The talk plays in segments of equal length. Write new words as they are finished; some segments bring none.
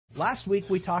Last week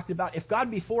we talked about if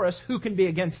God be for us, who can be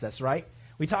against us, right?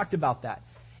 We talked about that.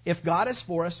 If God is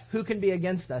for us, who can be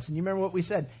against us? And you remember what we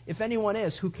said? If anyone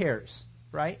is, who cares,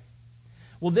 right?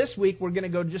 Well, this week we're going to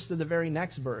go just to the very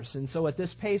next verse. And so at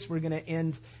this pace, we're going to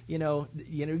end, we're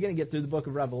going to get through the book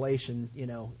of Revelation,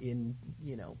 in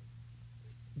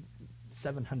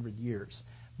 700 years.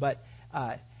 But,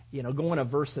 going a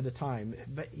verse at a time.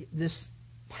 But this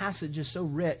passage is so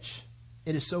rich.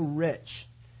 It is so rich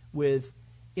with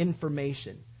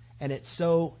information. And it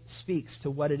so speaks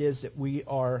to what it is that we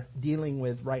are dealing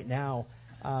with right now,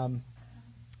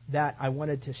 that I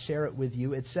wanted to share it with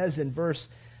you. It says in verse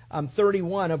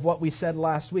 31 of what we said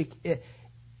last week,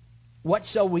 what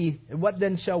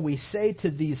then shall we say to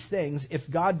these things? If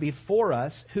God be for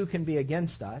us, who can be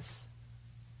against us?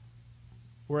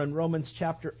 We're in Romans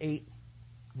chapter 8,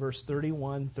 verse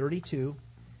 31, 32.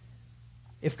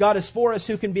 If God is for us,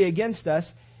 who can be against us?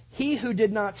 He who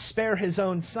did not spare his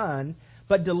own Son,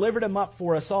 but delivered him up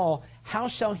for us all, how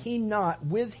shall he not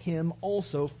with him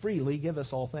also freely give us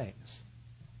all things?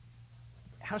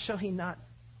 How shall he not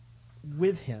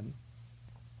with him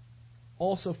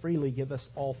also freely give us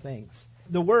all things?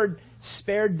 The word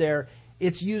spared there,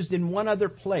 it's used in one other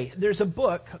place. There's a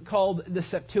book called the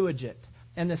Septuagint.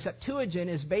 And the Septuagint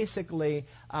is basically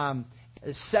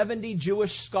 70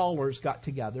 Jewish scholars got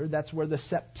together. That's where the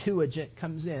Septuagint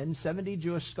comes in. 70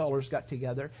 Jewish scholars got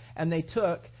together, and they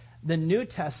took the New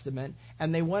Testament,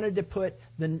 and they wanted to put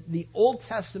the Old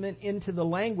Testament into the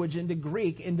language, into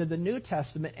Greek, into the New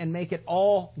Testament, and make it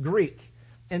all Greek.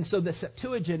 And so the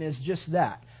Septuagint is just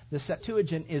that. The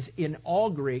Septuagint is in all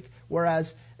Greek,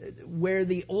 whereas where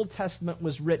the Old Testament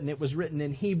was written, it was written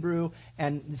in Hebrew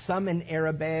and some in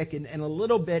Arabic and a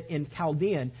little bit in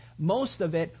Chaldean. Most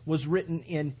of it was written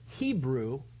in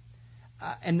Hebrew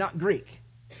and not Greek.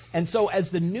 And so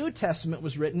as the New Testament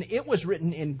was written, it was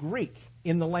written in Greek,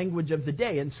 in the language of the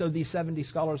day. And so these 70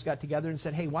 scholars got together and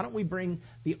said, hey, why don't we bring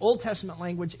the Old Testament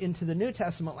language into the New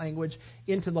Testament language,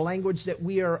 into the language that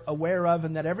we are aware of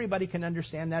and that everybody can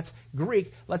understand. That's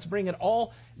Greek. Let's bring it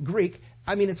all Greek.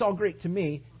 I mean, it's all Greek to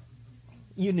me.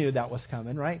 You knew that was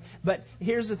coming, right? But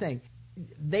here's the thing.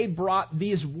 They brought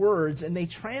these words and they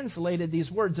translated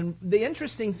these words. And the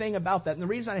interesting thing about that, and the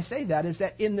reason I say that, is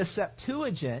that in the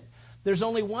Septuagint, there's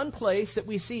only one place that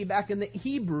we see back in the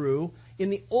Hebrew, in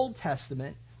the Old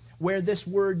Testament, where this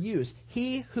word used.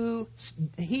 He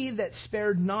that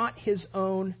spared not his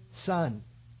own Son.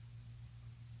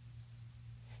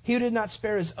 He who did not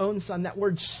spare his own Son. That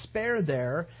word spare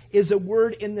there is a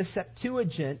word in the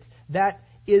Septuagint that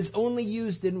is only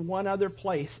used in one other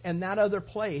place. And that other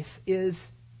place is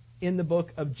in the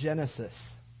book of Genesis.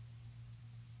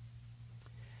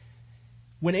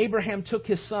 When Abraham took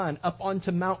his son up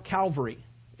onto Mount Calvary,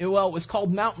 it was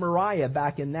called Mount Moriah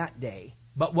back in that day.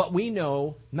 But what we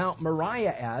know Mount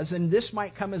Moriah as, and this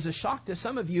might come as a shock to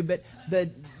some of you, but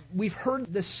we've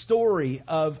heard the story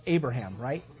of Abraham,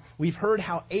 right? We've heard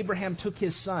how Abraham took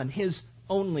his son, his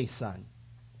only son.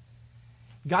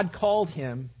 God called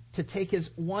him to take his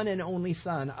one and only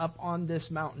son up on this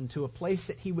mountain to a place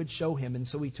that he would show him, and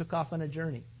so he took off on a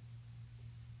journey.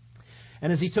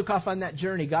 And as he took off on that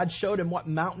journey, God showed him what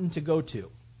mountain to go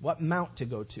to. What mount to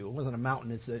go to. It wasn't a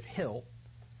mountain, it's a hill.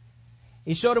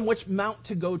 He showed him which mount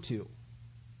to go to.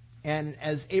 And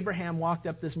as Abraham walked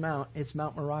up this mount, it's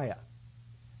Mount Moriah.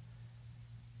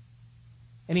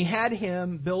 And he had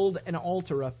him build an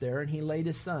altar up there, and he laid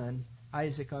his son,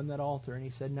 Isaac, on that altar. And he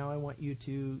said, now I want you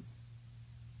to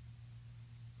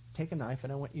take a knife,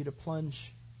 and I want you to plunge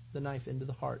the knife into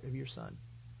the heart of your son.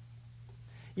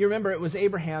 You remember it was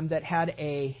Abraham that had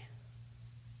a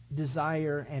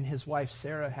desire, and his wife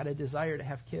Sarah had a desire to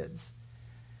have kids.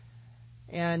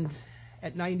 And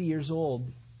at 90 years old,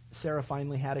 Sarah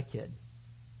finally had a kid.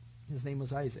 His name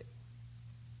was Isaac.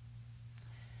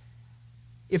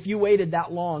 If you waited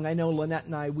that long, I know Lynette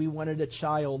and I, we wanted a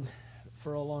child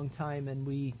for a long time, and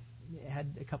we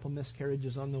had a couple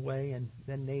miscarriages on the way, and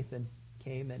then Nathan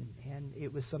came, and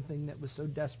it was something that was so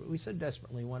desperate. We so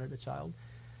desperately wanted a child.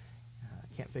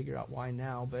 Can't figure out why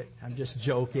now, but I'm just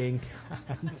joking.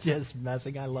 I'm just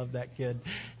messing. I love that kid.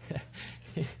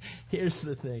 Here's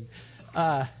the thing.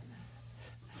 I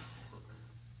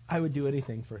would do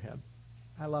anything for him.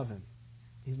 I love him.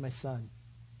 He's my son.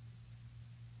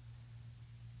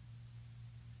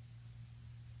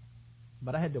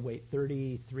 But I had to wait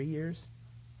 33 years.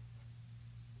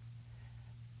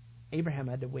 Abraham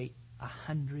had to wait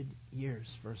 100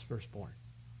 years for his firstborn.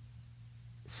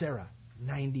 Sarah,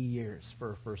 90 years for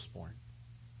her firstborn.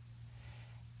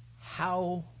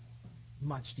 How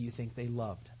much do you think they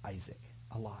loved Isaac?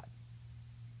 A lot.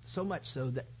 So much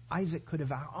so that Isaac could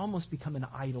have almost become an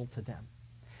idol to them.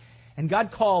 And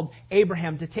God called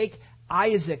Abraham to take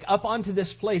Isaac up onto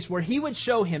this place where he would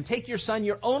show him, take your son,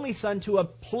 your only son, to a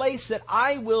place that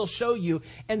I will show you.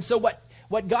 And so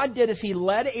what God did is he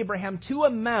led Abraham to a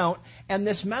mount, and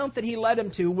this mount that he led him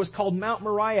to was called Mount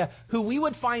Moriah, who we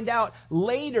would find out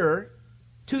later,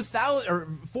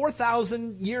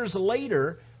 4,000 years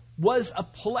later, was a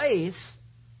place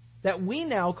that we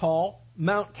now call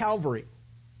Mount Calvary.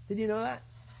 Did you know that?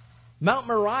 Mount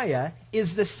Moriah is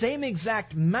the same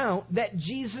exact mount that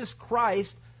Jesus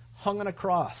Christ hung on a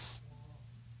cross.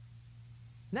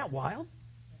 Isn't that wild?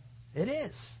 It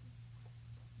is.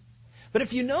 But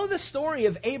if you know the story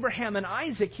of Abraham and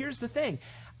Isaac, here's the thing.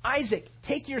 Isaac,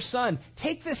 take your son.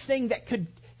 Take this thing that can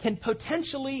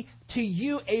potentially, to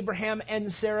you, Abraham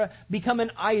and Sarah, become an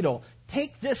idol.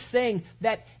 Take this thing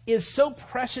that is so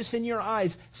precious in your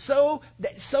eyes, so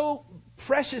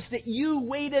precious that you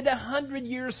waited 100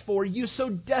 years for. You so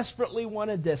desperately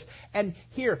wanted this. And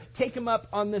here, take him up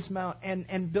on this mount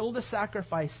and build a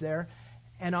sacrifice there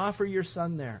and offer your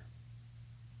son there.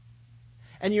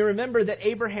 And you remember that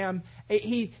Abraham,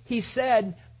 he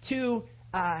said to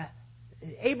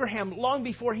Abraham, long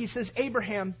before, he says,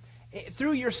 Abraham,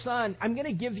 through your son, I'm going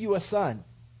to give you a son.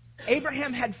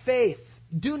 Abraham had faith.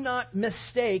 Do not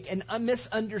mistake and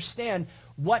misunderstand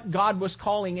what God was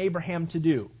calling Abraham to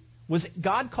do. Was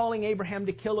God calling Abraham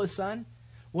to kill his son?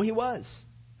 Well, he was.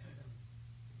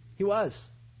 He was.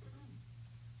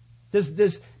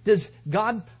 Does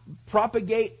God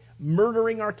propagate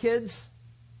murdering our kids?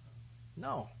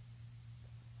 No.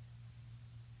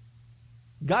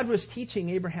 God was teaching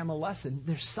Abraham a lesson.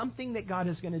 There's something that God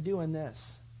is going to do in this.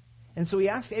 And so he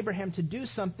asked Abraham to do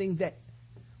something that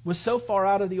was so far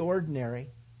out of the ordinary.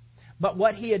 But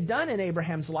what he had done in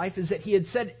Abraham's life is that he had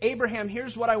said, Abraham,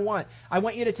 here's what I want. I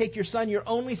want you to take your son, your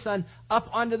only son, up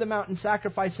onto the mountain and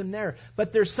sacrifice him there.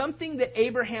 But there's something that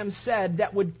Abraham said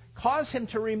that would cause him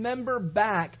to remember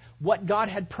back what God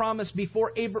had promised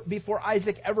before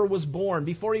Isaac ever was born,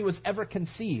 before he was ever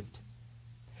conceived.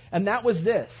 And that was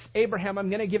this: Abraham, I'm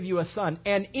going to give you a son,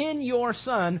 and in your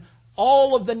son,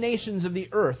 all of the nations of the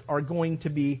earth are going to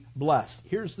be blessed.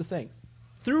 Here's the thing.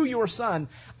 Through your son,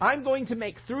 I'm going to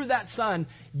make through that son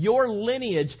your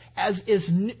lineage as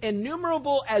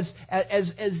innumerable as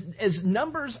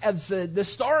numbers as the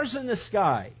stars in the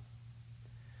sky.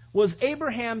 Was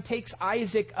Abraham takes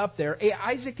Isaac up there.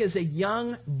 Isaac is a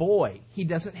young boy. He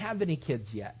doesn't have any kids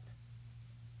yet.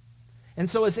 And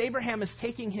so as Abraham is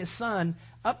taking his son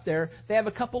up there, they have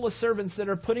a couple of servants that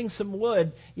are putting some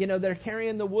wood. They're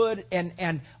carrying the wood,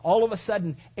 and all of a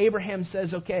sudden, Abraham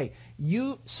says, okay,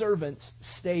 you servants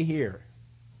stay here.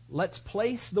 Let's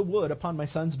place the wood upon my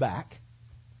son's back,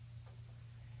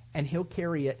 and he'll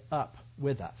carry it up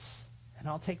with us, and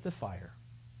I'll take the fire.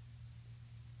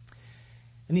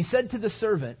 And he said to the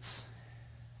servants,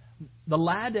 the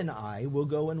lad and I will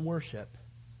go and worship.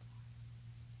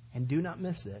 And do not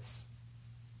miss this.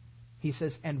 He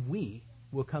says, and we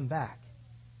will come back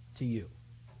to you.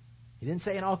 He didn't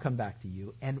say, and I'll come back to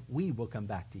you, and we will come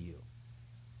back to you.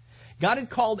 God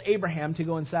had called Abraham to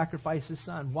go and sacrifice his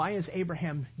son. Why is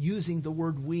Abraham using the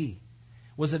word we?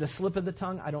 Was it a slip of the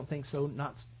tongue? I don't think so.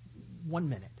 Not 1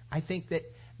 minute. I think that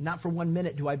not for 1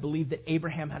 minute do I believe that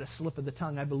Abraham had a slip of the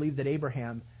tongue. I believe that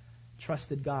Abraham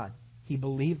trusted God. He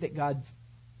believed that God's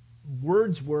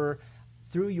words were,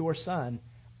 through your son,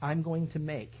 I'm going to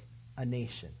make a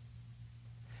nation.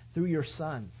 Through your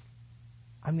son,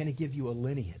 I'm going to give you a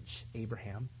lineage,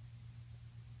 Abraham.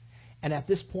 And at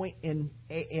this point in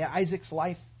Isaac's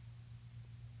life,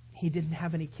 he didn't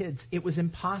have any kids. It was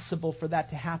impossible for that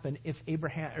to happen if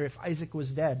Isaac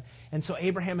was dead. And so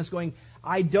Abraham is going,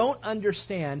 I don't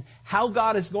understand how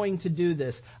God is going to do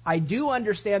this. I do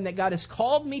understand that God has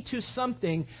called me to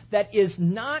something that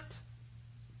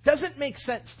doesn't make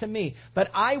sense to me, but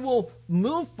I will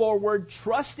move forward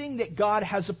trusting that God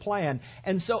has a plan.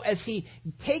 And so as he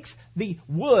takes the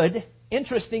wood,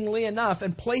 interestingly enough,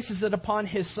 and places it upon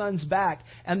his son's back,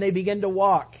 and they begin to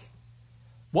walk.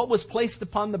 What was placed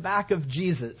upon the back of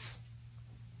Jesus?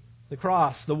 The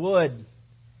cross, the wood.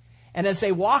 And as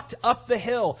they walked up the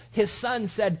hill, his son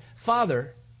said,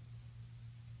 Father,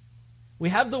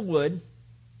 we have the wood,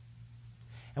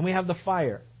 and we have the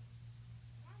fire.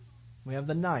 We have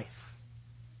the knife.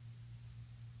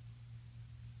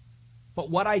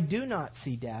 But what I do not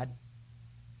see, Dad,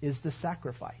 is the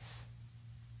sacrifice.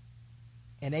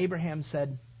 And Abraham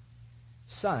said,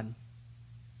 Son,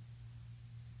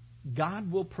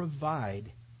 God will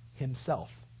provide himself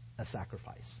a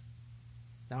sacrifice.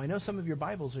 Now, I know some of your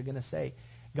Bibles are going to say,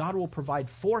 God will provide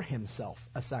for himself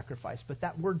a sacrifice. But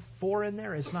that word for in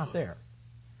there is not there.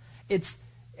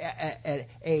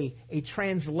 a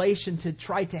translation to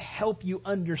try to help you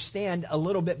understand a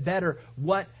little bit better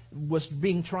what was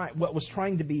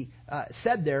trying to be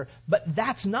said there. But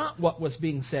that's not what was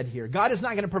being said here. God is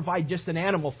not going to provide just an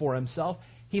animal for himself.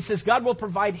 He says God will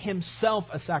provide himself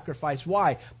a sacrifice.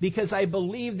 Why? Because I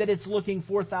believe that it's looking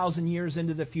 4,000 years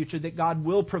into the future that God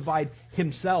will provide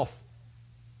himself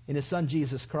in his Son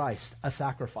Jesus Christ a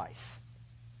sacrifice.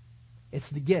 It's,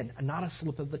 again, not a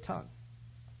slip of the tongue.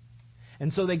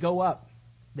 And so they go up.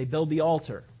 They build the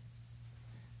altar.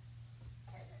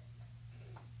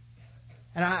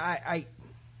 And I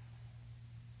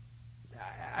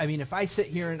mean, if I sit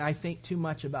here and I think too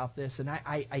much about this and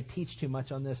I teach too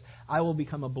much on this, I will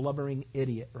become a blubbering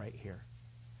idiot right here.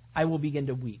 I will begin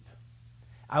to weep.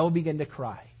 I will begin to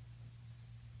cry.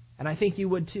 And I think you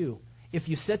would too. If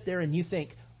you sit there and you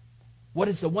think, what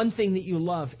is the one thing that you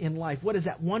love in life? What is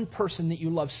that one person that you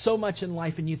love so much in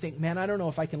life and you think, man, I don't know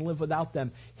if I can live without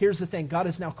them. Here's the thing. God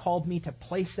has now called me to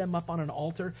place them up on an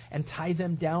altar and tie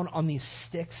them down on these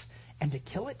sticks and to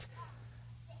kill it?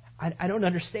 I don't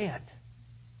understand.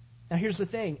 Now here's the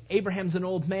thing. Abraham's an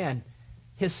old man.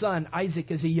 His son,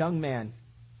 Isaac, is a young man.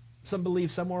 Some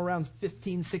believe somewhere around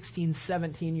 15, 16,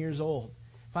 17 years old.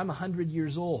 If I'm 100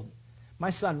 years old,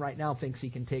 my son right now thinks he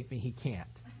can take me. He can't.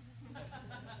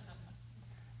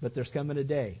 But there's coming a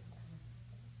day.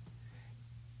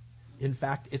 In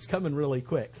fact, it's coming really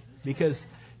quick. Because,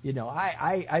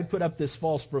 I put up this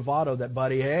false bravado that,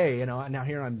 buddy, hey, now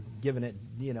here I'm giving it,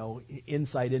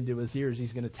 insight into his ears.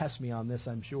 He's going to test me on this,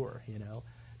 I'm sure,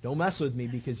 Don't mess with me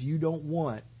because you don't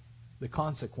want the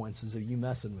consequences of you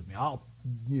messing with me. I'll,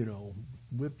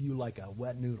 whip you like a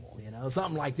wet noodle,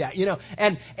 something like that,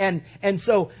 And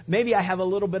so maybe I have a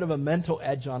little bit of a mental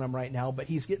edge on him right now, but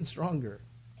he's getting stronger.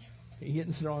 He's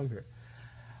getting stronger.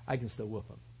 I can still whoop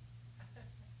him.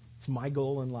 It's my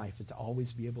goal in life is to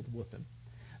always be able to whoop him.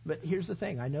 But here's the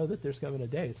thing. I know that there's coming a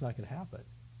day it's not going to happen.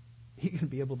 He's going to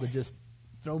be able to just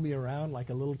throw me around like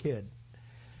a little kid.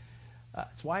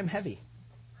 That's why I'm heavy.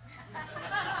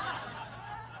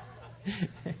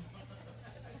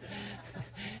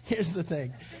 Here's the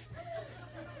thing.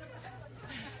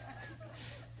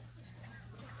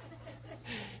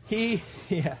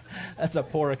 That's a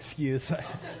poor excuse.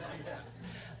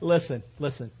 Listen.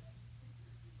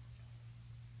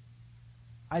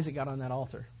 Isaac got on that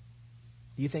altar.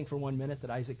 Do you think for 1 minute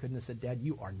that Isaac couldn't have said, Dad,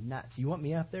 you are nuts. You want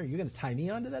me up there? You're going to tie me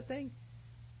onto that thing?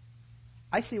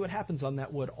 I see what happens on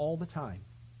that wood all the time.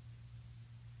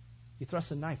 You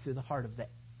thrust a knife through the heart of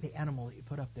the animal that you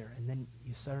put up there, and then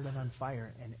you set it on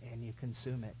fire and you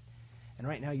consume it. And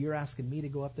right now you're asking me to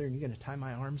go up there and you're going to tie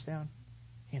my arms down?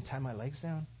 You're going to tie my legs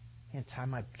down? You're going to tie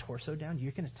my torso down?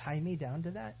 You're going to tie me down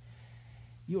to that?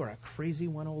 You are a crazy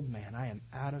one, old man. I am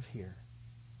out of here.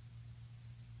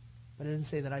 But it doesn't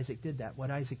say that Isaac did that.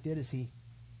 What Isaac did is he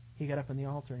got up on the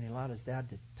altar and he allowed his dad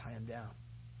to tie him down.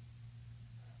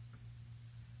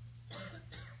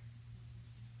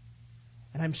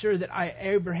 And I'm sure that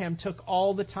Abraham took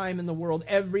all the time in the world,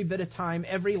 every bit of time,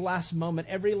 every last moment,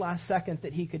 every last second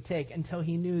that he could take until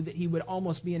he knew that he would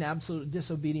almost be in absolute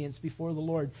disobedience before the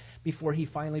Lord before he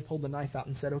finally pulled the knife out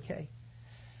and said, okay,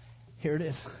 here it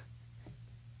is.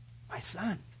 My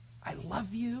son, I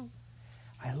love you.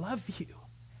 I love you.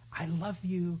 I love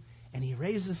you. And he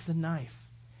raises the knife.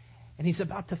 And he's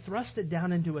about to thrust it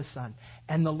down into his son.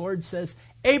 And the Lord says,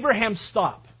 Abraham,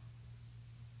 stop.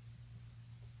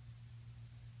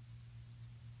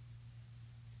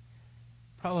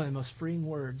 Probably the most freeing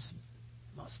words,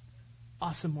 most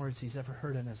awesome words he's ever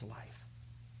heard in his life.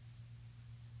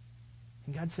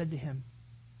 And God said to him,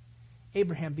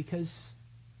 Abraham, because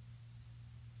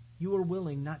you were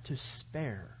willing not to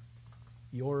spare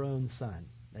your own son.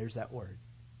 There's that word.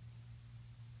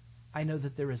 I know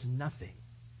that there is nothing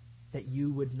that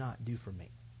you would not do for me.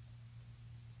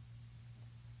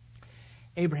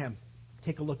 Abraham,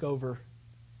 take a look over,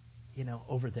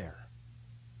 over there.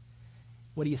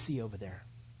 What do you see over there?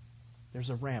 There's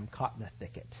a ram caught in a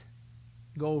thicket.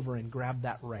 Go over and grab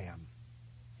that ram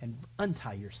and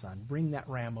untie your son. Bring that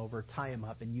ram over, tie him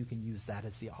up, and you can use that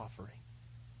as the offering.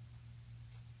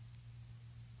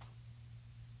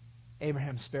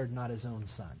 Abraham spared not his own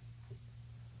son.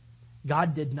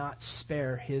 God did not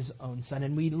spare his own son.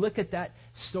 And we look at that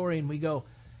story and we go,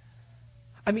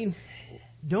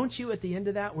 don't you at the end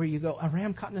of that where you go, a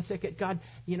ram caught in a thicket, God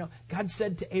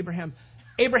said to Abraham,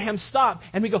 Abraham, stop.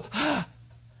 And we go,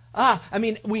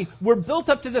 we're built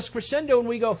up to this crescendo and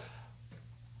we go,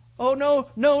 oh, no.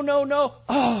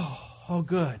 Oh,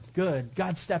 good.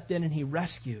 God stepped in and he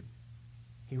rescued.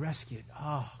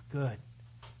 Oh, good.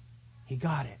 He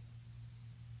got it.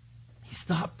 He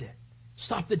stopped it.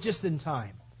 Stopped it just in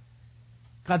time.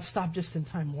 God stopped just in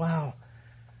time. Wow,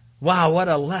 what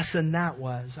a lesson that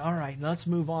was. All right, let's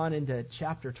move on into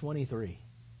chapter 23.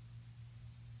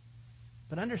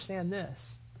 But understand this.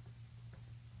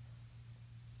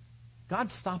 God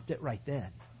stopped it right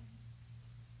then.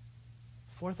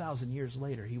 4,000 years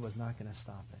later, He was not going to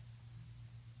stop it.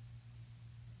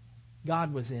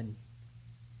 God was in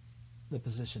the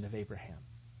position of Abraham.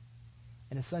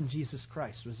 And His Son, Jesus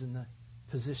Christ, was in the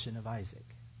position of Isaac.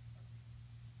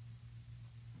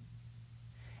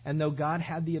 And though God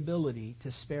had the ability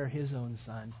to spare His own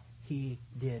Son, He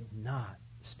did not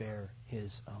spare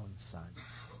His own Son.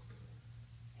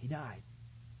 He died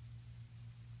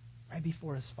right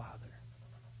before His Father.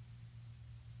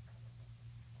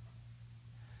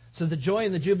 So the joy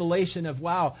and the jubilation of,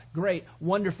 wow, great,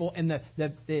 wonderful, and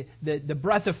the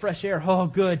breath of fresh air, oh,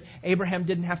 good, Abraham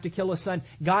didn't have to kill his son.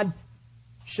 God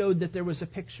showed that there was a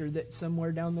picture that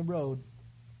somewhere down the road,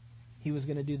 He was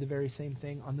going to do the very same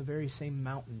thing on the very same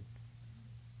mountain,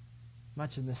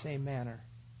 much in the same manner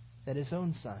that His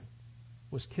own Son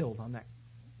was killed on that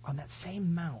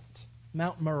same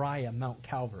Mount Moriah, Mount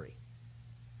Calvary.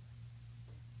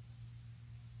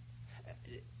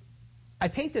 I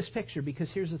paint this picture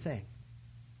because here's the thing.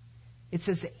 It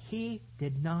says that He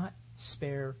did not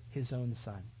spare His own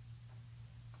Son.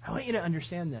 I want you to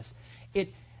understand this.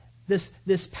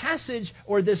 This passage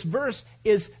or this verse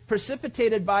is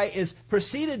preceded by,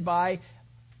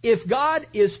 if God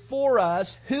is for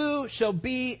us, who shall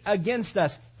be against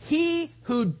us? He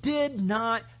who did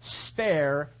not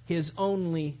spare His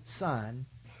only Son,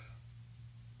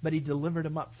 but He delivered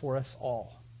Him up for us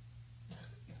all.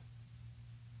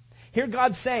 Here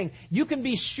God's saying, you can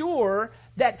be sure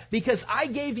that because I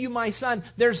gave you my Son,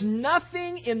 there's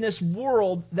nothing in this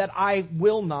world that I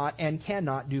will not and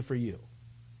cannot do for you.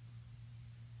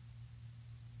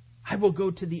 I will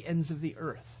go to the ends of the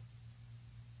earth.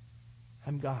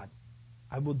 I'm God.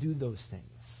 I will do those things.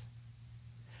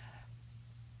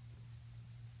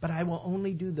 But I will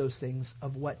only do those things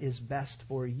of what is best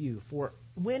for you. For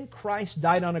when Christ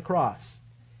died on a cross,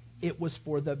 it was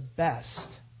for the best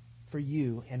for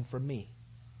you and for me.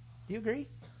 Do you agree? Do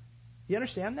you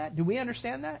understand that? Do we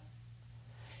understand that?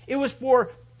 It was for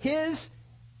His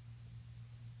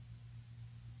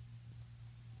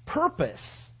purpose.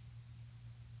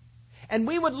 And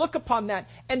we would look upon that.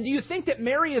 And do you think that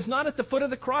Mary is not at the foot of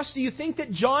the cross? Do you think that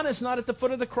John is not at the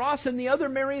foot of the cross and the other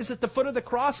Mary is at the foot of the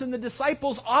cross and the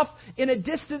disciples off in a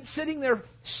distance sitting there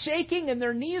shaking and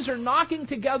their knees are knocking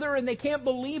together and they can't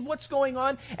believe what's going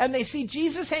on and they see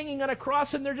Jesus hanging on a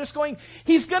cross and they're just going,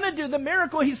 He's going to do the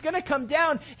miracle. He's going to come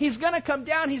down. He's going to come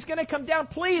down. He's going to come down.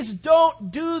 Please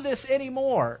don't do this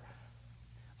anymore.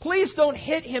 Please don't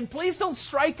hit Him. Please don't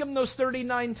strike Him those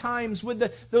 39 times with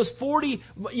those 40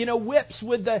 whips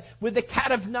with the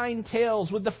cat of nine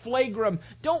tails, with the flagrum.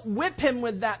 Don't whip Him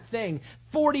with that thing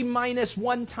 40 minus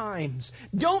 1 times.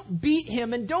 Don't beat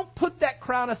Him and don't put that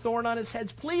crown of thorn on His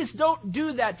head. Please don't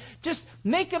do that. Just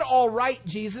make it all right,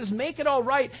 Jesus. Make it all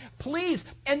right. Please.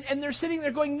 And they're sitting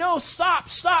there going, no, stop.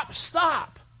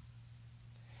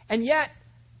 And yet,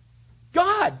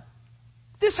 God,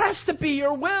 this has to be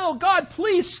your will. God,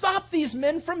 please stop these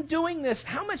men from doing this.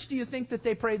 How much do you think that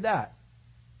they prayed that?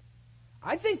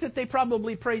 I think that they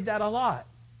probably prayed that a lot.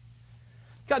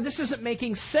 God, this isn't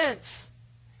making sense.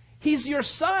 He's your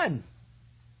Son.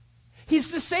 He's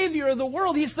the Savior of the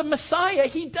world. He's the Messiah.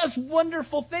 He does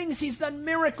wonderful things. He's done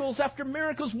miracles after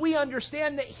miracles. We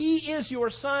understand that He is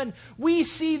your Son. We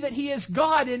see that He is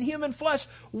God in human flesh.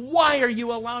 Why are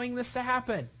you allowing this to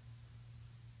happen?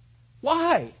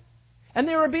 Why? And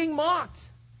they were being mocked.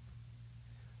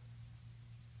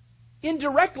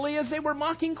 Indirectly, as they were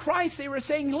mocking Christ, they were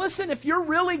saying, listen, if you're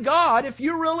really God, if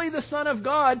you're really the Son of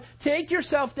God, take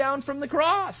yourself down from the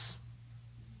cross.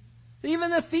 Even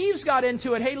the thieves got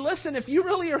into it. Hey, listen, if you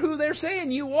really are who they're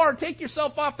saying you are, take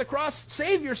yourself off the cross,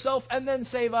 save yourself, and then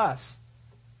save us.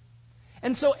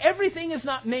 And so everything is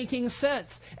not making sense.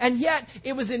 And yet,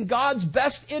 it was in God's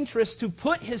best interest to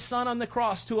put His Son on the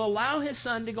cross, to allow His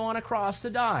Son to go on a cross to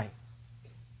die.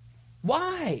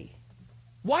 Why?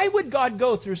 Why would God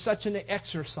go through such an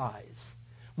exercise?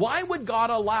 Why would God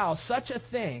allow such a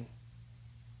thing?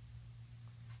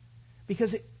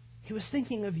 Because He was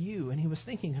thinking of you and He was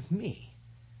thinking of me.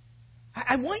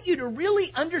 I want you to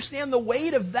really understand the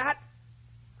weight of that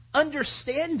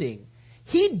understanding.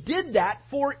 He did that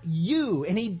for you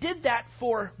and He did that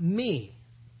for me.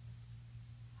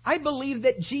 I believe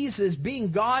that Jesus,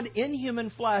 being God in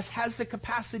human flesh, has the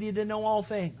capacity to know all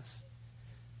things.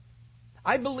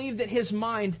 I believe that His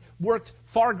mind worked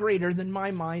far greater than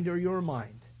my mind or your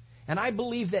mind. And I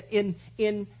believe that in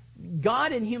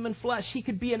God in human flesh, He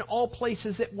could be in all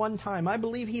places at one time. I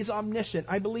believe He's omniscient.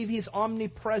 I believe He's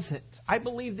omnipresent. I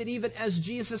believe that even as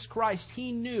Jesus Christ,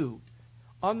 He knew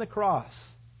on the cross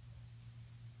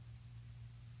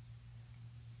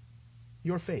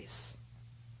your face.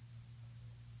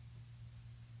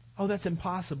 Oh, that's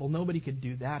impossible. Nobody could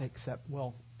do that except,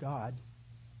 well, God.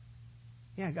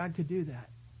 Yeah, God could do that.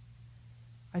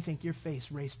 I think your face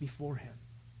raced before Him.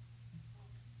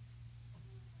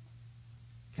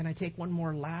 Can I take one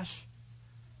more lash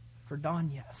for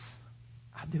Don? Yes.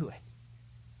 I'll do it.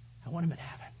 I want him in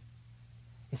heaven.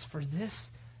 It's for this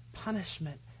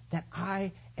punishment that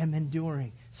I am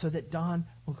enduring so that Don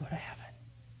will go to heaven.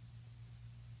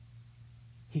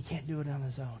 He can't do it on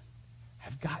his own.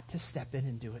 I've got to step in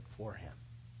and do it for him.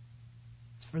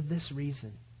 It's for this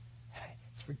reason.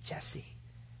 It's for Jesse.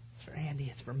 It's for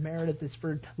Andy. It's for Meredith. It's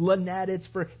for Lynette. It's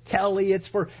for Kelly. It's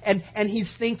for... And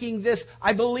he's thinking this.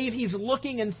 I believe he's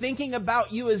looking and thinking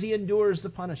about you as he endures the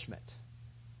punishment.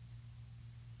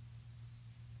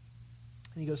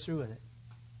 And he goes through with it.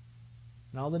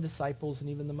 And all the disciples and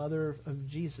even the mother of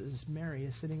Jesus, Mary,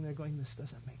 is sitting there going, this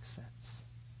doesn't make sense.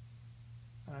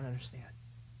 I don't understand.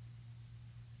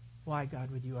 Why, God,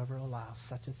 would you ever allow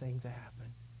such a thing to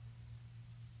happen?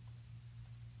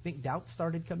 Think doubt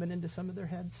started coming into some of their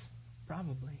heads?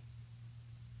 Probably.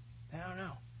 I don't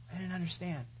know. I didn't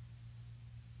understand.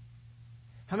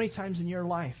 How many times in your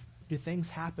life do things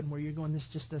happen where you're going, this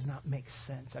just does not make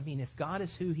sense? I mean, if God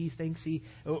is who He thinks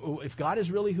if God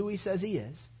is really who He says He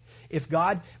is, if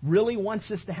God really wants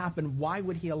this to happen, why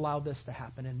would He allow this to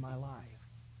happen in my life?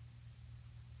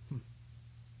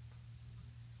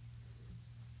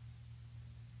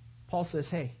 Paul says,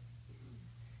 hey,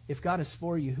 if God is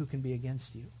for you, who can be against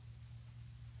you?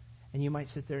 And you might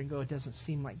sit there and go, it doesn't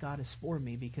seem like God is for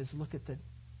me because look at the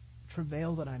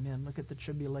travail that I'm in. Look at the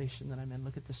tribulation that I'm in.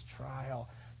 Look at this trial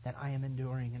that I am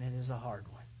enduring, and it is a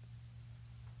hard one.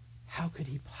 How could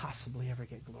He possibly ever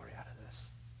get glory out of this?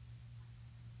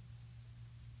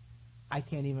 I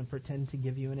can't even pretend to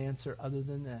give you an answer other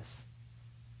than this.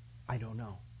 I don't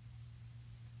know.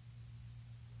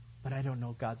 But I don't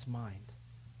know God's mind.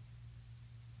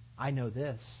 I know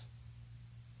this.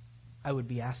 I would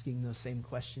be asking those same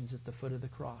questions at the foot of the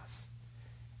cross.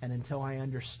 And until I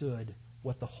understood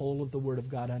what the whole of the Word of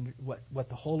God what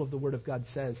the whole of the Word of God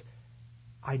says,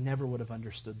 I never would have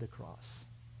understood the cross.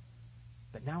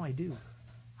 But now I do.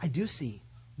 I do see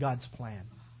God's plan.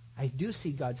 I do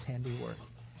see God's handiwork.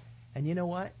 And you know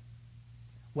what?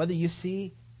 Whether you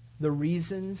see the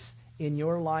reasons in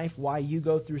your life why you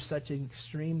go through such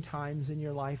extreme times in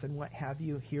your life and what have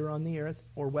you here on the earth,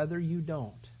 or whether you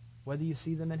don't, whether you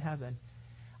see them in heaven,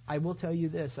 I will tell you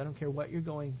this, I don't care what you're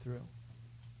going through.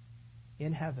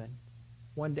 In heaven,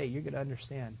 one day you're going to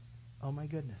understand, oh my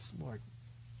goodness, Lord,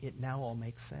 it now all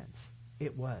makes sense.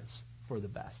 It was for the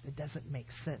best. It doesn't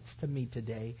make sense to me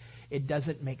today. It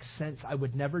doesn't make sense. I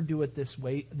would never do it this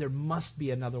way. There must be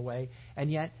another way.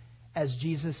 And yet, as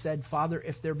Jesus said, Father,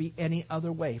 if there be any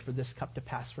other way for this cup to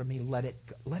pass from me, let it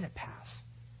pass.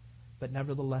 But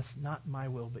nevertheless, not my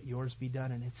will, but yours be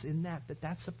done. And it's in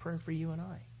that's a prayer for you and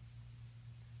I.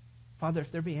 Father,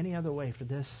 if there be any other way for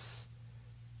this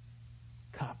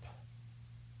cup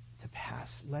to pass,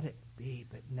 let it be.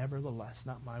 But nevertheless,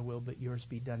 not my will, but yours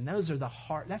be done. That's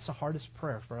the hardest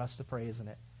prayer for us to pray, isn't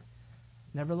it?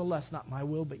 Nevertheless, not my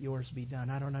will, but yours be done.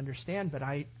 I don't understand, but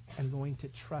I am going to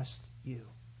trust you.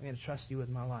 I'm going to trust you with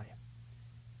my life.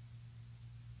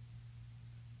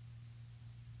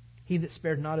 He that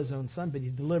spared not his own Son, but He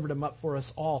delivered Him up for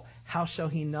us all, how shall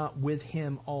He not with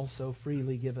Him also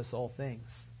freely give us all things?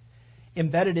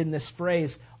 Embedded in this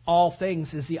phrase, all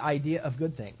things, is the idea of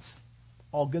good things.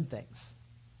 All good things.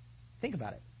 Think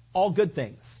about it. All good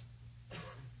things.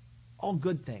 All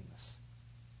good things.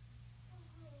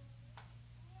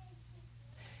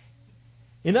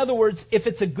 In other words, if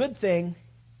it's a good thing,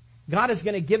 God is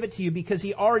going to give it to you because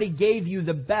He already gave you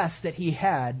the best that He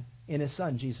had in His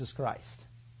Son, Jesus Christ.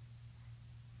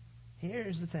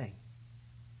 Here's the thing.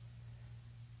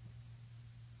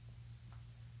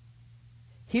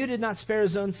 He who did not spare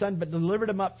His own Son, but delivered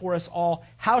Him up for us all,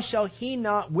 how shall He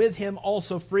not with Him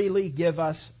also freely give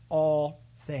us all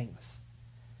things?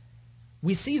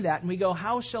 We see that and we go,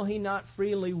 how shall He not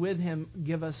freely with Him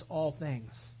give us all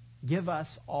things? Give us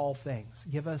all things.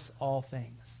 Give us all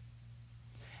things.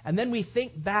 And then we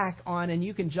think back on, and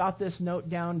you can jot this note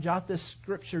down, jot this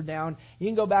scripture down. You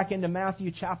can go back into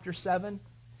Matthew chapter 7.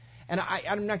 And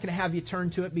I'm not going to have you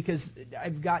turn to it because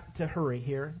I've got to hurry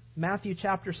here. Matthew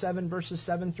chapter 7, verses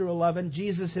 7 through 11.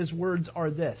 Jesus, His words are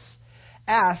this.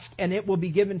 Ask, and it will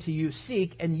be given to you.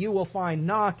 Seek, and you will find.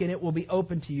 Knock, and it will be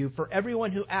opened to you. For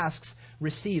everyone who asks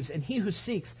receives, and he who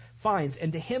seeks finds,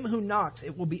 and to him who knocks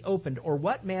it will be opened. Or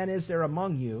what man is there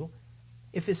among you,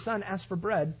 if his son asks for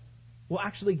bread, will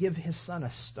actually give his son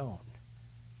a stone?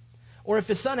 Or if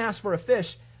his son asks for a fish,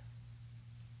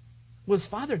 will his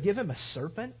father give him a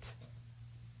serpent?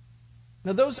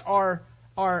 Now those are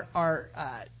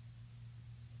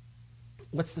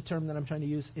what's the term that I'm trying to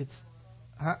use? It's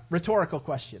rhetorical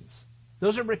questions.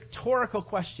 Those are rhetorical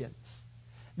questions.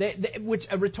 Which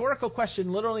a rhetorical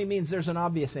question literally means there's an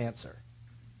obvious answer.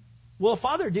 Will a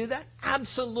father do that?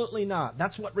 Absolutely not.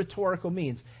 That's what rhetorical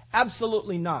means.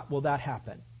 Absolutely not will that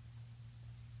happen.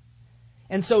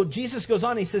 And so Jesus goes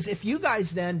on, he says, if you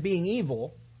guys then, being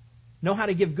evil, know how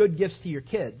to give good gifts to your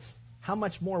kids, how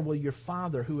much more will your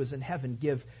Father who is in heaven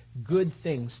give good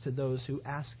things to those who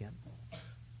ask Him?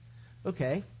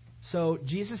 Okay, so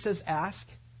Jesus says ask,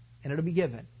 and it'll be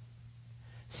given.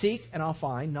 Seek, and I'll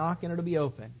find. Knock, and it'll be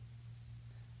open.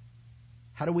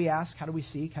 How do we ask? How do we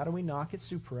seek? How do we knock? It's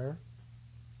through prayer.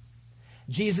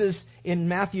 Jesus, in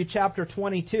Matthew chapter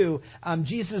 22,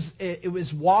 Jesus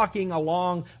was walking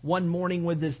along one morning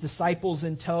with his disciples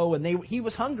in tow, and he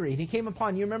was hungry. And he came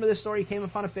upon, you remember this story? He came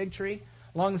upon a fig tree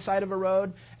along the side of a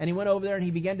road, and he went over there and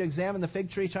he began to examine the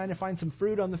fig tree, trying to find some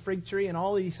fruit on the fig tree, and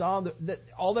all he saw,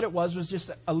 all that it was just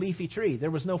a leafy tree.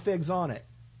 There was no figs on it.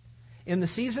 In the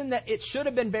season that it should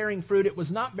have been bearing fruit, it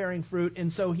was not bearing fruit,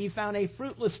 and so he found a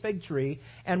fruitless fig tree.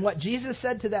 And what Jesus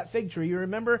said to that fig tree, you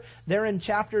remember there in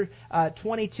chapter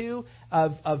 22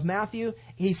 of Matthew,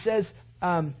 he says,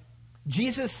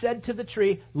 Jesus said to the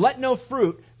tree, let no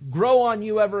fruit grow on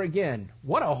you ever again.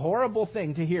 What a horrible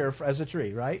thing to hear as a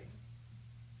tree, right?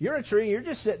 You're a tree, you're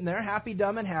just sitting there, happy,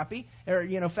 dumb, and happy, or,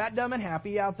 fat, dumb, and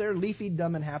happy out there, leafy,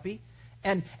 dumb, and happy.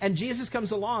 And Jesus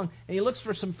comes along, and he looks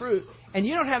for some fruit, and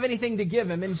you don't have anything to give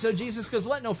him. And so Jesus goes,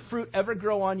 let no fruit ever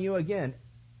grow on you again.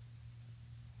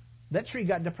 That tree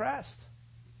got depressed.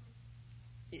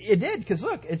 It did, because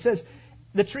look, it says,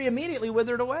 the tree immediately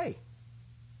withered away.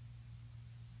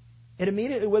 It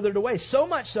immediately withered away. So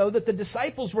much so that the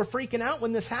disciples were freaking out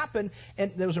when this happened.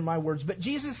 And those are my words. But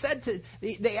Jesus said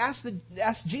they asked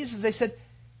Jesus, they said,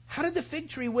 how did the fig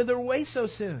tree wither away so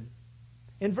soon?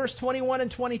 In verse 21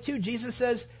 and 22, Jesus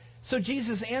says, so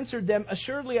Jesus answered them,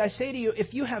 assuredly I say to you,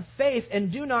 if you have faith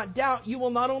and do not doubt, you will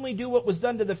not only do what was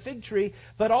done to the fig tree,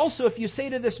 but also if you say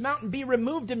to this mountain, be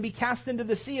removed and be cast into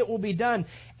the sea, it will be done.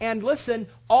 And listen,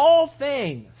 all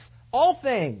things,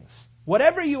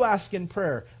 whatever you ask in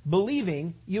prayer,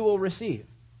 believing, you will receive.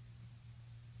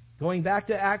 Going back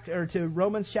to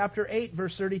Romans chapter 8,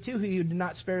 verse 32, who you did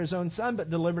not spare his own son, but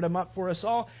delivered him up for us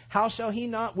all, how shall he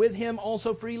not with him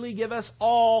also freely give us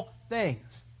all things?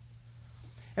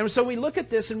 And so we look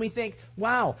at this and we think,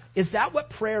 wow, is that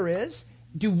what prayer is?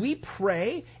 Do we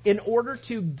pray in order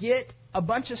to get a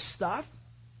bunch of stuff?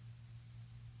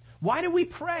 Why do we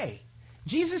pray?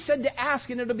 Jesus said to ask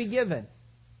and it'll be given.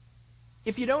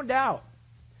 If you don't doubt.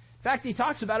 In fact, he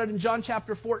talks about it in John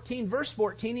chapter 14, verse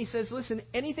 14. He says, listen,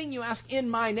 anything you ask in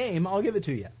my name, I'll give it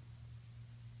to you.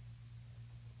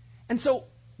 And so,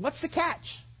 what's the catch?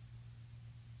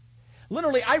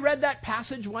 Literally, I read that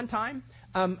passage one time.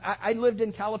 I lived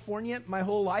in California my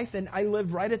whole life, and I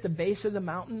lived right at the base of the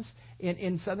mountains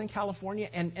in Southern California.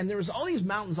 And there was all these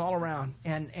mountains all around.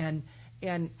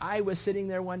 And I was sitting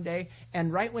there one day,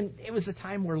 and right when it was a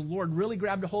time where the Lord really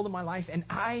grabbed a hold of my life, and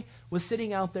I was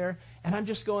sitting out there, and I'm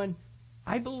just going,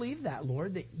 I believe that,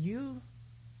 Lord, that you,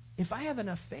 if I have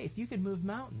enough faith, you can move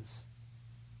mountains.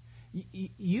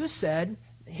 You said,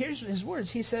 here's his words,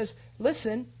 he says,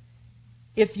 listen,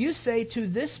 if you say to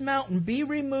this mountain, be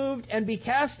removed and be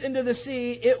cast into the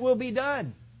sea, it will be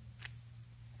done.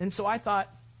 And so I thought,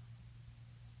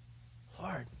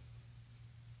 Lord,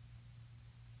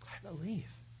 believe.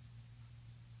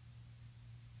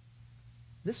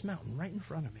 This mountain right in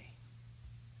front of me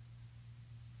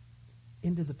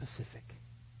into the Pacific.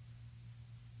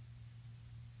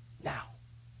 Now.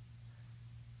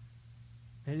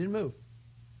 And it didn't move.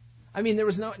 I mean, there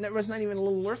was not even a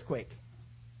little earthquake.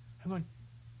 I'm going,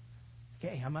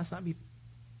 okay, I must not be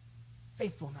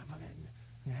faithful enough. I'm going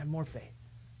to have more faith.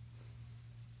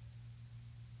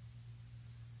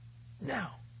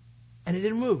 Now. And it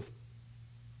didn't move.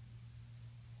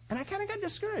 And I kind of got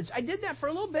discouraged. I did that for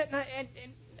a little bit, and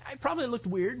I probably looked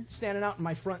weird standing out in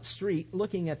my front street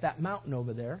looking at that mountain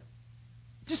over there.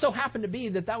 It just so happened to be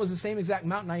that was the same exact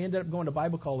mountain I ended up going to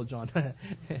Bible college on.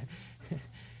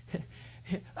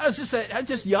 I was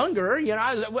just younger.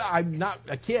 I'm not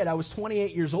a kid. I was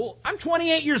 28 years old. I'm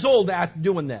 28 years old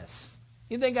doing this.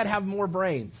 You'd think I'd have more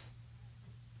brains.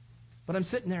 But I'm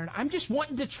sitting there and I'm just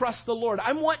wanting to trust the Lord.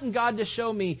 I'm wanting God to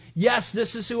show me, yes,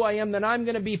 this is who I am, that I'm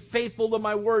going to be faithful to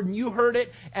my word. And you heard it,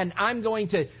 and I'm going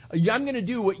to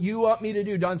do what you want me to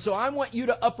do, Don. So I want you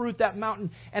to uproot that mountain.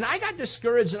 And I got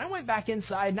discouraged, and I went back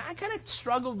inside, and I kind of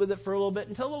struggled with it for a little bit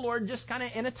until the Lord just kind of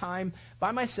in a time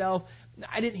by myself,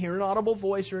 I didn't hear an audible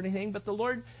voice or anything, but the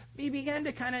Lord, He began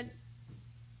to kind of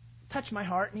touch my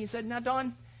heart, and He said, now,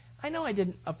 Don, I know I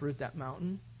didn't uproot that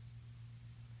mountain.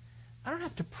 I don't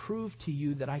have to prove to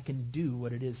you that I can do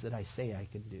what it is that I say I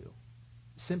can do,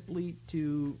 simply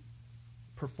to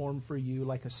perform for you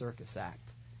like a circus act.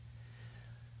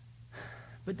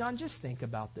 But Don, just think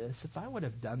about this. If I would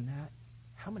have done that,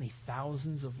 how many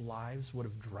thousands of lives would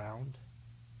have drowned?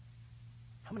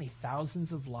 How many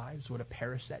thousands of lives would have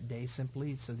perished that day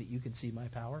simply so that you could see my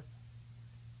power?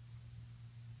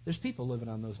 There's people living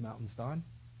on those mountains, Don.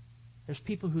 There's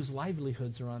people whose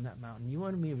livelihoods are on that mountain. You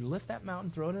want me to lift that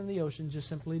mountain, throw it in the ocean just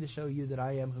simply to show you that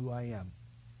I am who I am.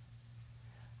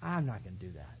 I'm not going to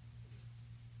do that.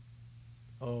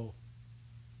 Oh,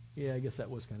 yeah, I guess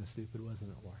that was kind of stupid, wasn't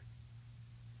it, Lord?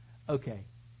 Okay.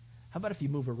 How about if you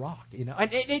move a rock? You know,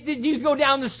 you go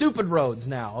down the stupid roads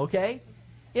now, okay?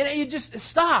 You just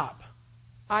stop.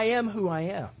 I am who I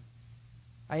am.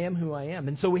 I am who I am.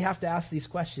 And so we have to ask these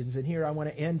questions. And here I want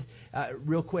to end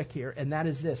real quick here, and that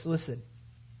is this. Listen.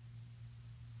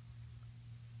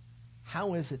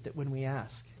 How is it that when we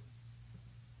ask?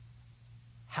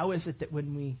 How is it that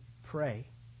when we pray?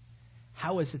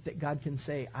 How is it that God can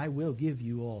say, I will give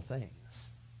you all things?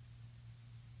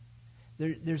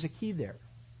 There's a key there.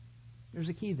 There's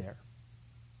a key there.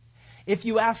 If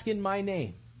you ask in my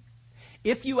name,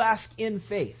 if you ask in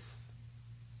faith,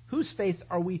 whose faith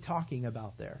are we talking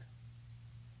about there?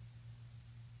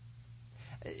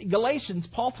 Galatians,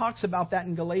 Paul talks about that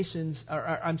in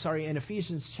in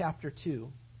Ephesians chapter 2.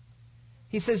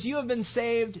 He says, you have been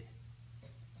saved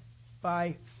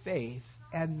by faith,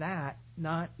 and that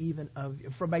not even of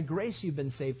you. For by grace you've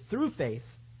been saved through faith.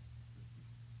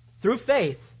 Through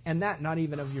faith, and that not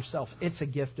even of yourself. It's a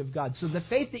gift of God. So the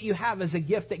faith that you have is a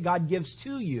gift that God gives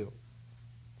to you.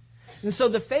 And so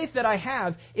the faith that I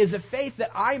have is a faith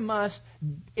that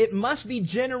it must be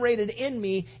generated in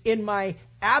me in my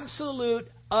absolute,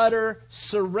 utter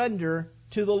surrender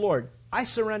to the Lord. I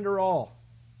surrender all.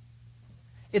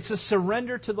 It's a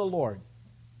surrender to the Lord.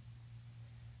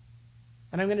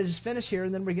 And I'm going to just finish here,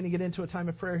 and then we're going to get into a time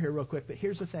of prayer here real quick. But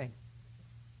here's the thing.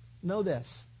 Know this.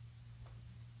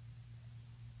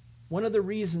 One of the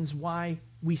reasons why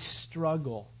we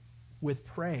struggle with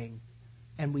praying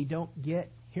and we don't get...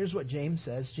 Here's what James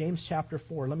says. James chapter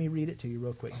 4. Let me read it to you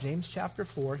real quick. James chapter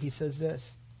 4, he says this.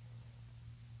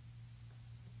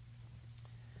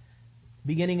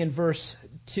 Beginning in verse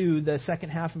 2, the second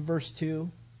half of verse 2.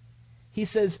 He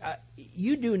says,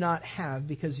 you do not have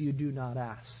because you do not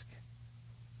ask.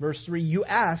 Verse 3, you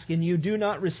ask and you do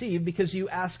not receive because you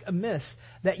ask amiss,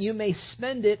 that you may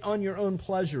spend it on your own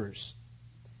pleasures.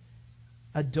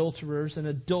 Adulterers and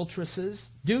adulteresses,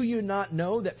 do you not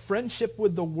know that friendship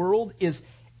with the world is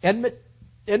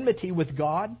enmity with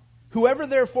God? Whoever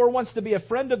therefore wants to be a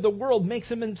friend of the world makes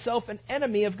himself an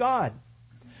enemy of God.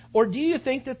 Or do you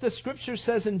think that the Scripture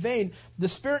says in vain, the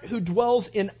Spirit who dwells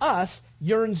in us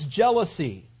yearns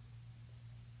jealously?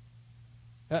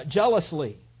 But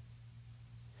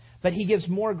He gives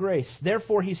more grace.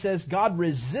 Therefore, He says, God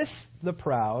resists the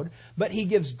proud, but He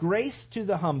gives grace to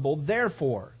the humble.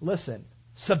 Therefore, listen,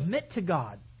 submit to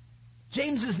God.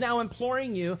 James is now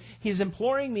imploring you. He's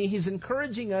imploring me. He's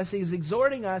encouraging us. He's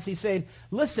exhorting us. He's saying,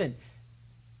 listen,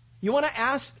 you want to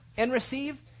ask and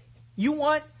receive? You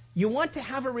want to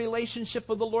have a relationship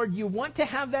with the Lord? You want to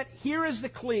have that? Here is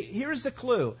the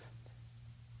clue.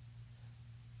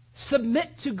 Submit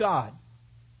to God.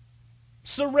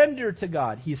 Surrender to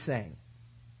God, he's saying.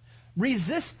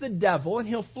 Resist the devil and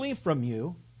he'll flee from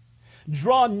you.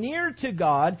 Draw near to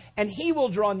God and He will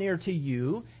draw near to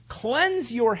you. Cleanse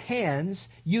your hands,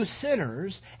 you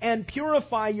sinners, and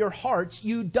purify your hearts,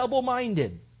 you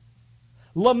double-minded.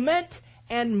 Lament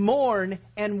and mourn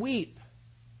and weep.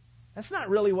 That's not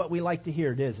really what we like to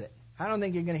hear, is it? I don't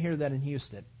think you're going to hear that in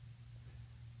Houston.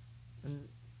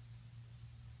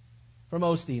 From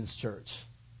Osteen's church.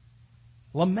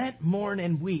 Lament, mourn,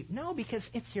 and weep. No, because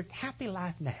it's your happy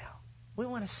life now. We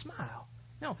want to smile.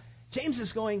 No, James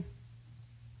is going,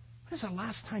 when is the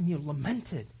last time you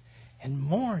lamented and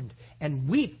mourned and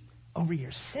weep over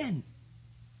your sin?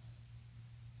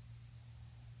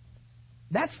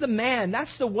 That's the man,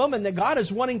 that's the woman that God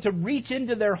is wanting to reach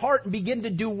into their heart and begin to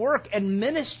do work and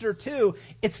minister to.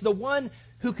 It's the one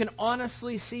who can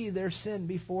honestly see their sin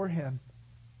before Him.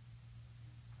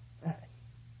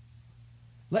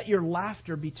 Let your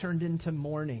laughter be turned into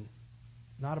mourning.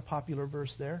 Not a popular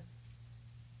verse there.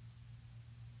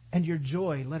 And your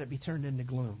joy, let it be turned into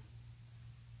gloom.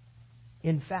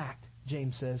 In fact,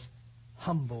 James says,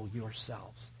 humble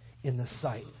yourselves in the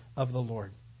sight of the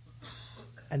Lord,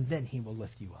 and then He will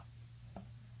lift you up.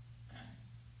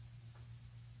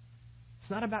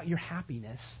 It's not about your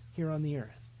happiness here on the earth.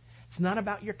 It's not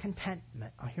about your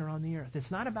contentment here on the earth.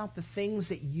 It's not about the things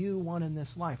that you want in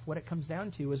this life. What it comes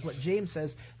down to is what James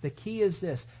says. The key is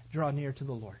this: draw near to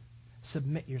the Lord.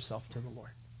 Submit yourself to the Lord.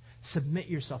 Submit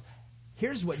yourself.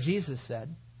 Here's what Jesus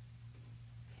said.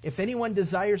 If anyone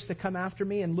desires to come after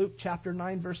me, in Luke chapter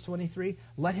 9, verse 23,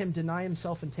 let him deny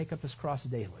himself and take up his cross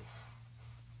daily.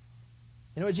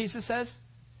 You know what Jesus says?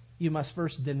 You must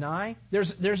first deny.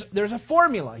 There's a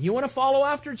formula. You want to follow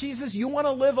after Jesus? You want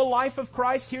to live a life of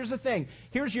Christ? Here's the thing.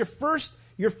 Here's your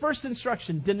first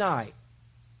instruction. Deny.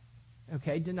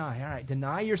 Okay, deny. All right,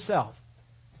 deny yourself.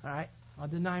 All right, I'll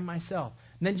deny myself.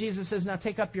 And then Jesus says, now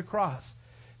take up your cross.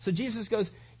 So Jesus goes,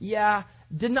 yeah,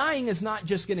 denying is not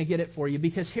just going to get it for you,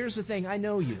 because here's the thing. I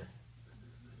know you.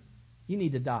 You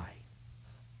need to die.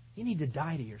 You need to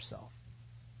die to yourself.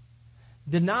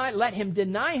 Let him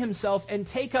deny himself and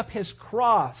take up his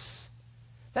cross.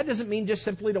 That doesn't mean just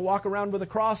simply to walk around with a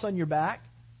cross on your back.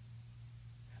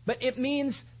 But it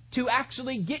means to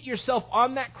actually get yourself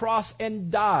on that cross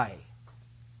and die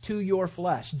to your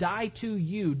flesh. Die to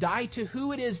you. Die to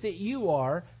who it is that you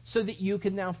are, so that you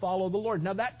can now follow the Lord.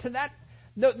 Now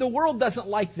the world doesn't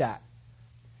like that,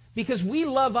 because we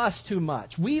love us too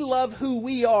much. We love who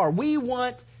we are. We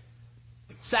want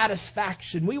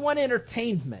satisfaction. We want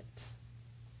entertainment.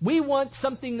 We want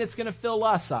something that's going to fill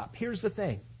us up. Here's the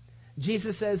thing.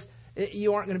 Jesus says,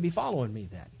 you aren't going to be following me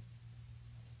then.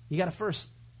 You got to first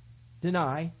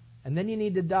deny, and then you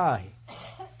need to die.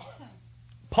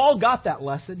 Paul got that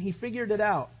lesson. He figured it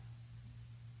out.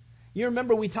 You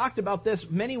remember we talked about this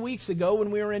many weeks ago when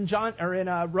we were in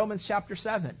Romans chapter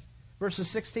 7,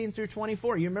 verses 16 through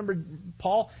 24. You remember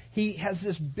Paul? He has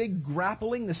this big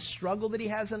grappling, this struggle that he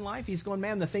has in life. He's going,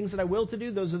 man, the things that I will to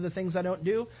do, those are the things I don't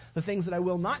do. The things that I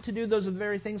will not to do, those are the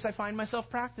very things I find myself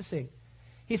practicing.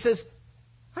 He says,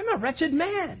 I'm a wretched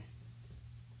man.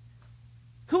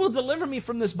 Who will deliver me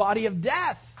from this body of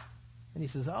death? And he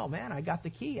says, oh man, I got the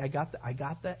key. I got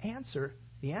the answer.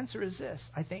 The answer is this: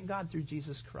 I thank God through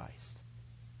Jesus Christ.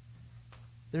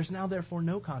 There's now therefore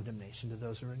no condemnation to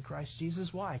those who are in Christ Jesus.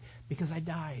 Why? Because I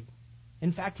died.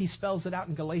 In fact, he spells it out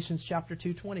in Galatians chapter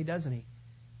 2:20, doesn't he?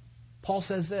 Paul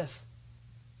says this.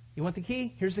 You want the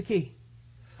key? Here's the key.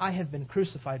 I have been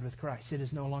crucified with Christ. It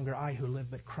is no longer I who live,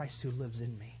 but Christ who lives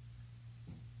in me.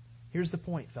 Here's the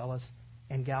point, fellas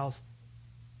and gals.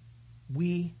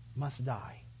 We must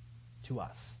die to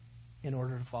us in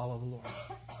order to follow the Lord.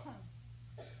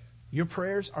 Your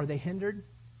prayers, are they hindered?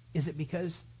 Is it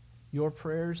because your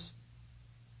prayers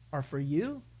are for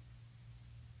you?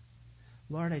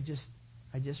 Lord, I just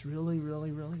really,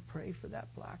 really, really pray for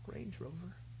that black Range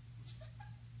Rover.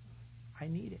 I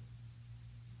need it.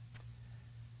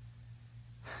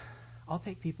 I'll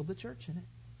take people to church in it.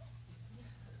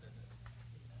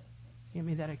 Give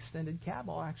me that extended cab,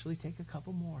 I'll actually take a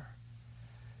couple more.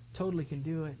 Totally can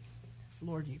do it.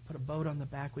 Lord, you put a boat on the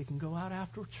back, we can go out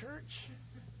after church.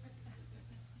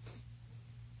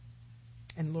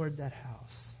 And Lord, that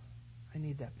house. I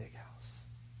need that big house.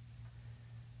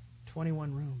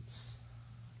 21 rooms.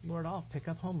 Lord, I'll pick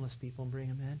up homeless people and bring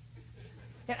them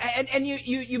in. And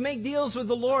you make deals with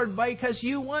the Lord because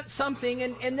you want something,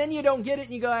 and then you don't get it,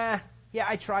 and you go, yeah,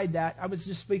 I tried that. I was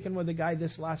just speaking with a guy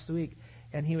this last week,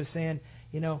 and he was saying,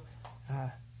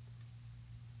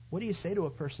 what do you say to a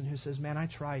person who says, man, I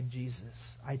tried Jesus.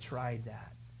 I tried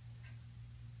that,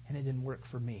 and it didn't work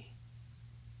for me?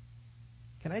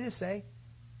 Can I just say,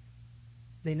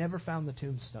 they never found the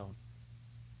tombstone.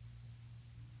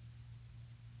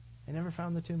 They never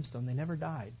found the tombstone. They never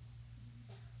died.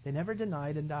 They never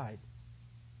denied and died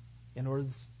in order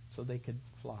so they could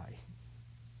fly.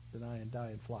 Deny and die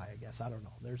and fly, I guess. I don't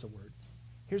know. There's a word.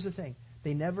 Here's the thing.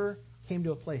 They never came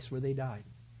to a place where they died,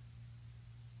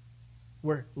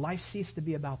 where life ceased to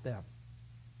be about them.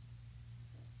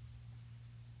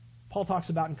 Paul talks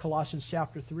about in Colossians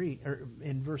chapter 3, or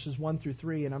in verses 1 through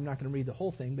 3, and I'm not going to read the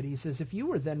whole thing, but he says, if you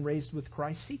were then raised with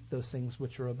Christ, seek those things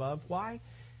which are above. Why?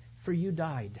 For you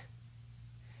died,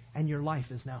 and your life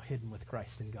is now hidden with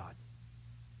Christ in God.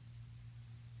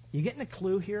 You getting a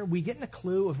clue here? We getting a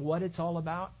clue of what it's all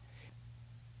about?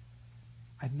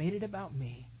 I've made it about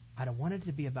me. I don't want it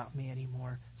to be about me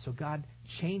anymore. So God,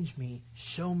 change me.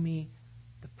 Show me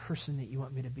the person that you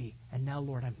want me to be. And now,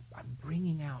 Lord, I'm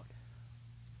bringing out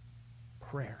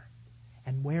prayer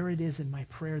And where it is in my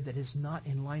prayer that is not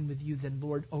in line with you, then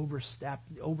Lord,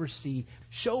 oversee.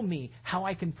 Show me how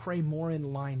I can pray more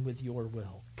in line with your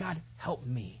will. God, help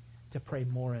me to pray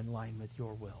more in line with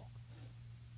your will.